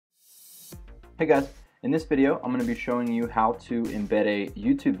Hey guys, in this video I'm going to be showing you how to embed a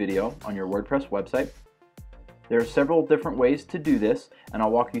YouTube video on your WordPress website. There are several different ways to do this, and I'll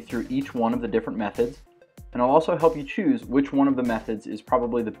walk you through each one of the different methods, and I'll also help you choose which one of the methods is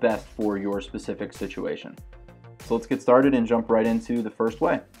probably the best for your specific situation. So let's get started and jump right into the first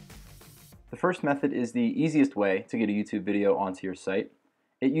way. The first method is the easiest way to get a YouTube video onto your site.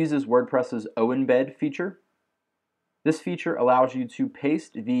 It uses WordPress's oEmbed feature. This feature allows you to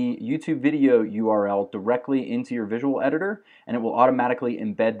paste the YouTube video URL directly into your visual editor, and it will automatically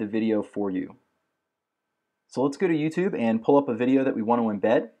embed the video for you. So let's go to YouTube and pull up a video that we want to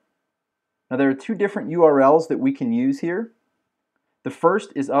embed. Now there are two different URLs that we can use here. The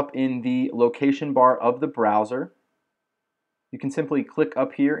first is up in the location bar of the browser. You can simply click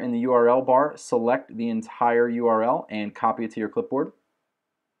up here in the URL bar, select the entire URL, and copy it to your clipboard.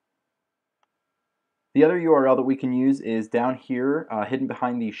 The other URL that we can use is down here, hidden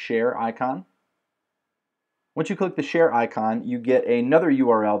behind the share icon. Once you click the share icon, you get another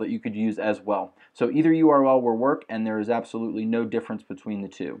URL that you could use as well. So either URL will work, and there is absolutely no difference between the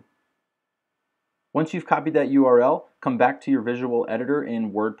two. Once you've copied that URL, come back to your visual editor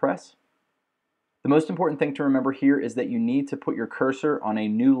in WordPress. The most important thing to remember here is that you need to put your cursor on a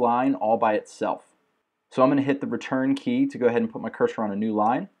new line all by itself. So I'm going to hit the return key to go ahead and put my cursor on a new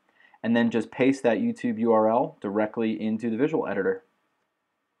line, and then just paste that YouTube URL directly into the visual editor.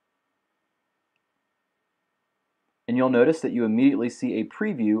 And you'll notice that you immediately see a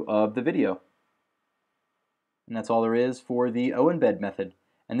preview of the video. And that's all there is for the oEmbed method.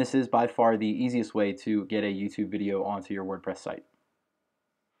 And this is by far the easiest way to get a YouTube video onto your WordPress site.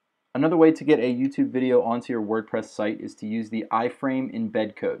 Another way to get a YouTube video onto your WordPress site is to use the iframe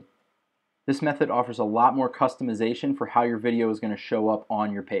embed code. This method offers a lot more customization for how your video is going to show up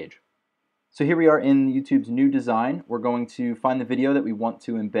on your page. So here we are in YouTube's new design. We're going to find the video that we want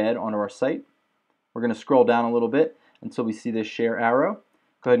to embed onto our site. We're going to scroll down a little bit until we see this share arrow.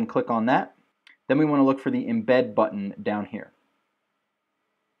 Go ahead and click on that. Then we want to look for the embed button down here.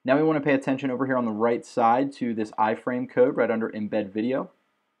 Now we want to pay attention over here on the right side to this iframe code right under embed video.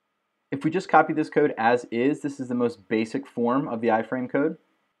 If we just copy this code as is, this is the most basic form of the iframe code.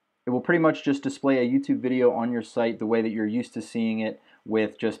 It will pretty much just display a YouTube video on your site the way that you're used to seeing it,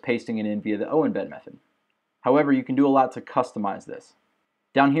 with just pasting it in via the oEmbed method. However, you can do a lot to customize this.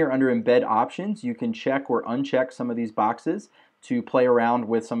 Down here under embed options, you can check or uncheck some of these boxes to play around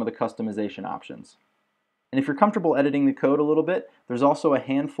with some of the customization options. And if you're comfortable editing the code a little bit, there's also a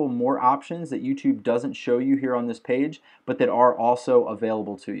handful more options that YouTube doesn't show you here on this page, but that are also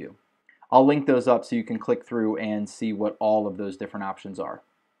available to you. I'll link those up so you can click through and see what all of those different options are.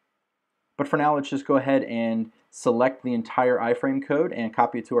 But for now, let's just go ahead and select the entire iframe code and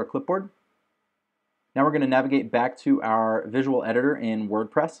copy it to our clipboard. Now we're going to navigate back to our visual editor in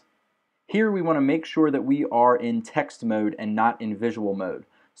WordPress. Here we want to make sure that we are in text mode and not in visual mode.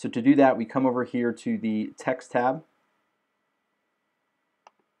 So to do that, we come over here to the text tab.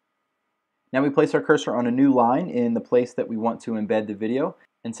 Now we place our cursor on a new line in the place that we want to embed the video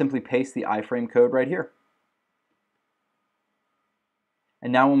and simply paste the iframe code right here.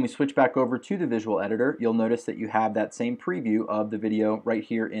 And now when we switch back over to the visual editor, you'll notice that you have that same preview of the video right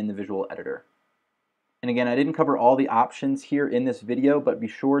here in the visual editor. And again, I didn't cover all the options here in this video, but be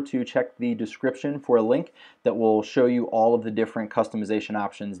sure to check the description for a link that will show you all of the different customization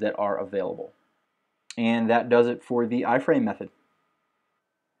options that are available. And that does it for the iframe method.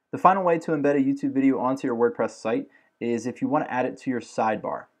 The final way to embed a YouTube video onto your WordPress site is if you want to add it to your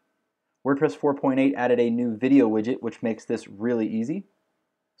sidebar. WordPress 4.8 added a new video widget, which makes this really easy.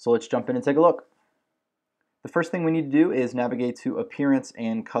 So let's jump in and take a look. The first thing we need to do is navigate to Appearance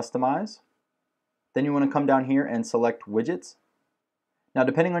and Customize. Then you want to come down here and select Widgets. Now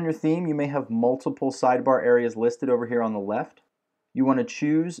depending on your theme, you may have multiple sidebar areas listed over here on the left. You want to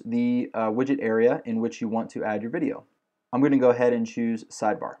choose the widget area in which you want to add your video. I'm going to go ahead and choose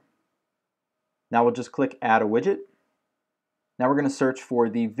Sidebar. Now we'll just click Add a Widget. Now we're going to search for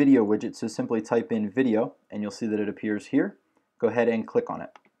the video widget, so simply type in video and you'll see that it appears here. Go ahead and click on it.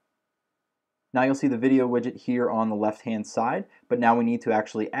 Now you'll see the video widget here on the left hand side, but now we need to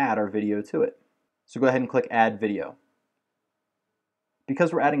actually add our video to it. So go ahead and click Add Video.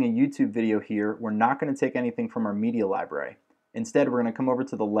 Because we're adding a YouTube video here, we're not going to take anything from our media library. Instead, we're going to come over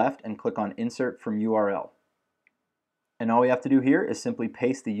to the left and click on Insert from URL. And all we have to do here is simply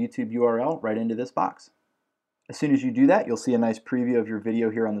paste the YouTube URL right into this box. As soon as you do that, you'll see a nice preview of your video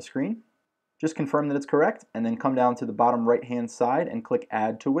here on the screen. Just confirm that it's correct, and then come down to the bottom right hand side and click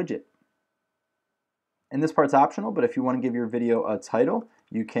Add to Widget. And this part's optional, but if you want to give your video a title,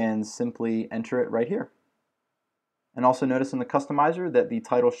 you can simply enter it right here. And also notice in the customizer that the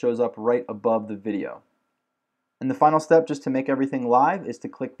title shows up right above the video. And the final step, just to make everything live, is to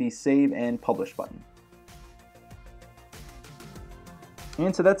click the Save and Publish button.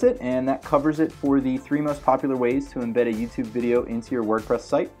 And so that's it, and that covers it for the 3 most popular ways to embed a YouTube video into your WordPress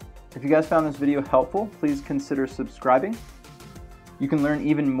site. If you guys found this video helpful, please consider subscribing. You can learn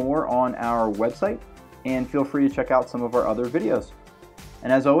even more on our website, and feel free to check out some of our other videos.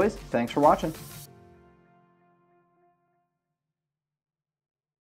 And as always, thanks for watching.